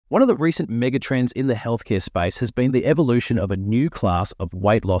One of the recent megatrends in the healthcare space has been the evolution of a new class of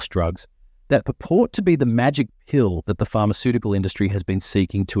weight loss drugs that purport to be the magic pill that the pharmaceutical industry has been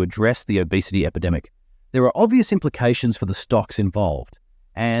seeking to address the obesity epidemic. There are obvious implications for the stocks involved,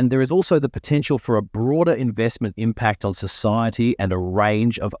 and there is also the potential for a broader investment impact on society and a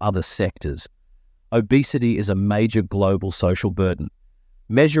range of other sectors. Obesity is a major global social burden.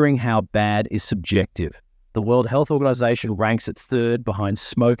 Measuring how bad is subjective. The World Health Organization ranks it third behind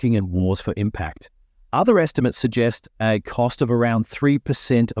smoking and wars for impact. Other estimates suggest a cost of around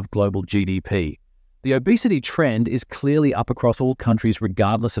 3% of global GDP. The obesity trend is clearly up across all countries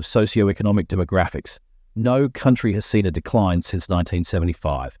regardless of socioeconomic demographics. No country has seen a decline since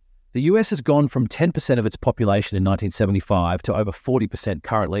 1975. The US has gone from 10% of its population in 1975 to over 40%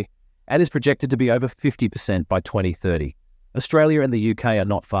 currently, and is projected to be over 50% by 2030. Australia and the UK are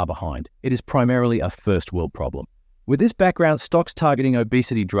not far behind. It is primarily a first world problem. With this background, stocks targeting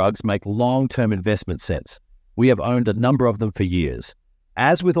obesity drugs make long-term investment sense. We have owned a number of them for years.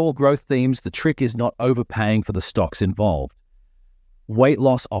 As with all growth themes, the trick is not overpaying for the stocks involved. Weight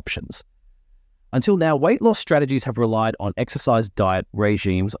loss options. Until now, weight loss strategies have relied on exercise diet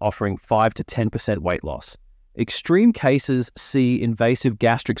regimes offering 5 to 10% weight loss. Extreme cases see invasive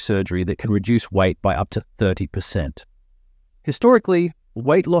gastric surgery that can reduce weight by up to 30%. Historically,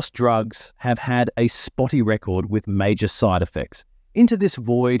 weight loss drugs have had a spotty record with major side effects. Into this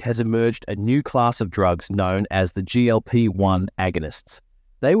void has emerged a new class of drugs known as the GLP-1 agonists.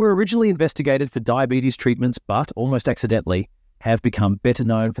 They were originally investigated for diabetes treatments, but almost accidentally have become better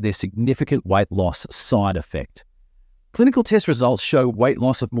known for their significant weight loss side effect. Clinical test results show weight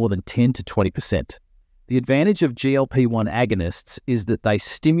loss of more than 10 to 20%. The advantage of GLP-1 agonists is that they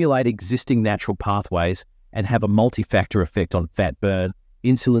stimulate existing natural pathways and have a multi-factor effect on fat burn,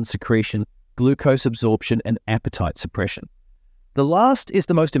 insulin secretion, glucose absorption, and appetite suppression. The last is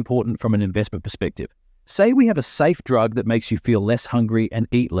the most important from an investment perspective. Say we have a safe drug that makes you feel less hungry and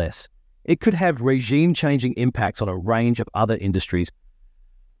eat less. It could have regime-changing impacts on a range of other industries.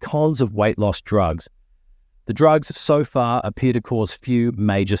 Cons of weight loss drugs. The drugs so far appear to cause few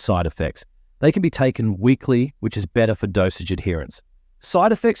major side effects. They can be taken weekly, which is better for dosage adherence.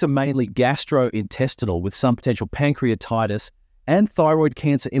 Side effects are mainly gastrointestinal with some potential pancreatitis and thyroid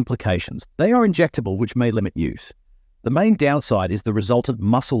cancer implications. They are injectable, which may limit use. The main downside is the resultant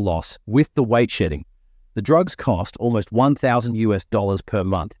muscle loss with the weight shedding. The drugs cost almost $1,000 per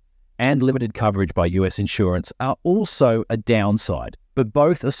month, and limited coverage by US insurance are also a downside, but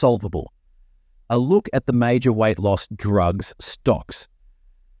both are solvable. A look at the major weight loss drugs stocks.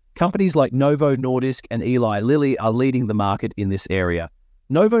 Companies like Novo, Nordisk, and Eli Lilly are leading the market in this area.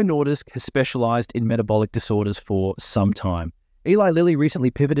 Novo Nordisk has specialized in metabolic disorders for some time. Eli Lilly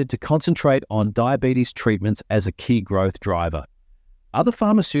recently pivoted to concentrate on diabetes treatments as a key growth driver. Other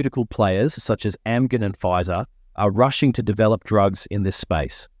pharmaceutical players, such as Amgen and Pfizer, are rushing to develop drugs in this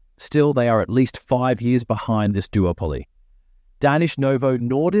space. Still, they are at least 5 years behind this duopoly. Danish Novo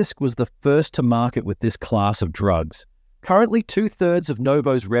Nordisk was the first to market with this class of drugs. Currently, 2/3 of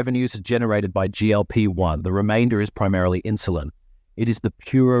Novo's revenues are generated by GLP-1. The remainder is primarily insulin. It is the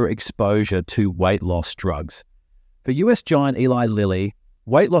purer exposure to weight loss drugs. For US giant Eli Lilly,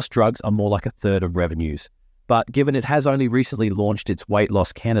 weight loss drugs are more like 1/3 of revenues. But given it has only recently launched its weight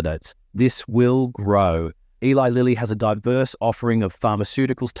loss candidates, this will grow. Eli Lilly has a diverse offering of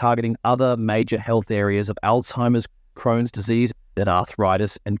pharmaceuticals targeting other major health areas of Alzheimer's, Crohn's disease, and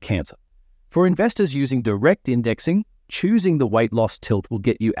arthritis and cancer. For investors using direct indexing, choosing the weight loss tilt will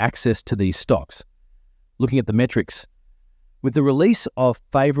get you access to these stocks. Looking at the metrics, with the release of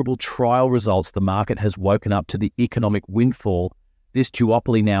favorable trial results, the market has woken up to the economic windfall this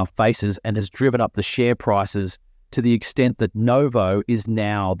duopoly now faces and has driven up the share prices to the extent that Novo is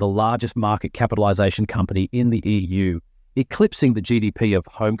now the largest market capitalization company in the EU, eclipsing the GDP of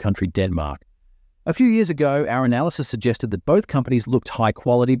home country Denmark. A few years ago, our analysis suggested that both companies looked high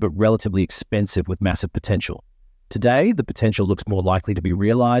quality but relatively expensive with massive potential. Today, the potential looks more likely to be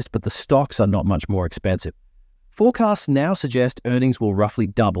realized, but the stocks are not much more expensive. Forecasts now suggest earnings will roughly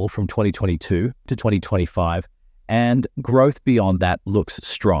double from 2022 to 2025, and growth beyond that looks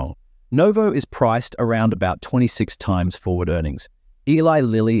strong. Novo is priced around about 26 times forward earnings. Eli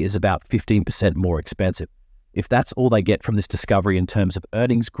Lilly is about 15% more expensive. If that's all they get from this discovery in terms of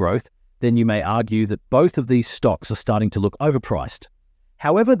earnings growth, then you may argue that both of these stocks are starting to look overpriced.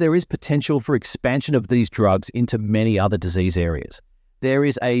 However, there is potential for expansion of these drugs into many other disease areas. There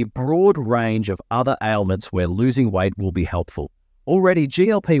is a broad range of other ailments where losing weight will be helpful. Already,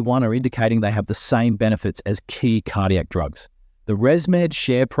 GLP-1 are indicating they have the same benefits as key cardiac drugs. The ResMed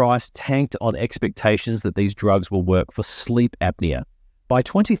share price tanked on expectations that these drugs will work for sleep apnea. By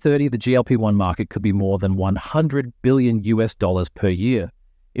 2030, the GLP-1 market could be more than $100 billion per year.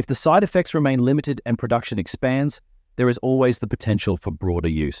 If the side effects remain limited and production expands, there is always the potential for broader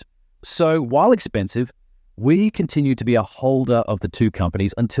use. So while expensive, we continue to be a holder of the two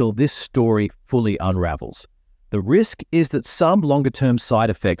companies until this story fully unravels. The risk is that some longer-term side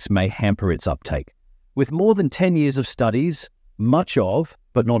effects may hamper its uptake. With more than 10 years of studies, much of,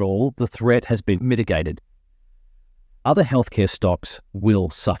 but not all, the threat has been mitigated. Other healthcare stocks will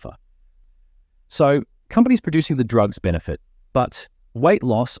suffer. So companies producing the drugs benefit, but weight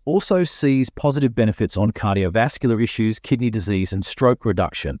loss also sees positive benefits on cardiovascular issues, kidney disease, and stroke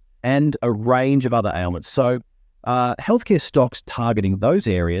reduction, and a range of other ailments. So healthcare stocks targeting those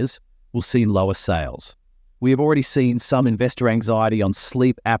areas will see lower sales. We have already seen some investor anxiety on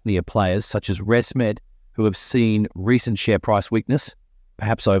sleep apnea players such as ResMed, who have seen recent share price weakness,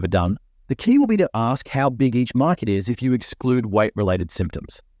 perhaps overdone. The key will be to ask how big each market is if you exclude weight-related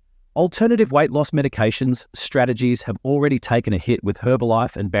symptoms. Alternative weight loss medications strategies have already taken a hit, with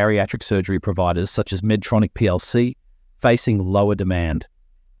Herbalife and bariatric surgery providers such as Medtronic plc facing lower demand.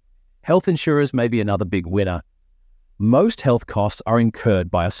 Health insurers may be another big winner. Most health costs are incurred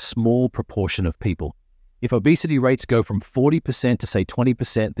by a small proportion of people. If obesity rates go from 40% to say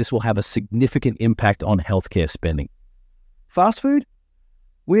 20%, this will have a significant impact on healthcare spending. Fast food?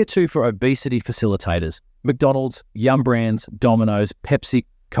 We're too for obesity facilitators. McDonald's, Yum Brands, Domino's, Pepsi,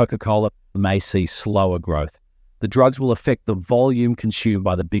 Coca-Cola may see slower growth. The drugs will affect the volume consumed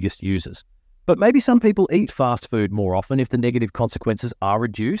by the biggest users. But maybe some people eat fast food more often if the negative consequences are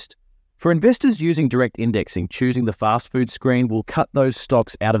reduced. For investors using direct indexing, choosing the fast food screen will cut those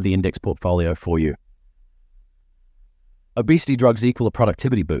stocks out of the index portfolio for you. Obesity drugs equal a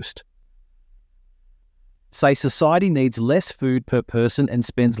productivity boost. Say society needs less food per person and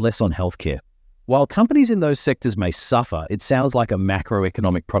spends less on healthcare. While companies in those sectors may suffer, it sounds like a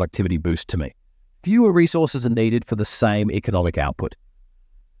macroeconomic productivity boost to me. Fewer resources are needed for the same economic output.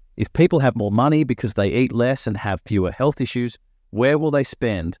 If people have more money because they eat less and have fewer health issues, where will they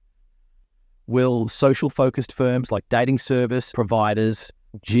spend? Will social-focused firms like dating service providers,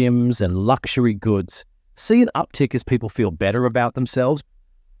 gyms, and luxury goods see an uptick as people feel better about themselves?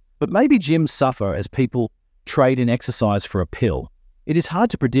 But maybe gyms suffer as people trade in exercise for a pill. It is hard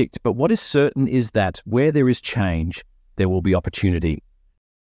to predict, but what is certain is that where there is change, there will be opportunity.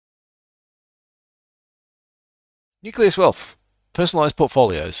 Nucleus Wealth, personalised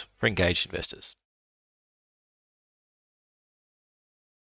portfolios for engaged investors.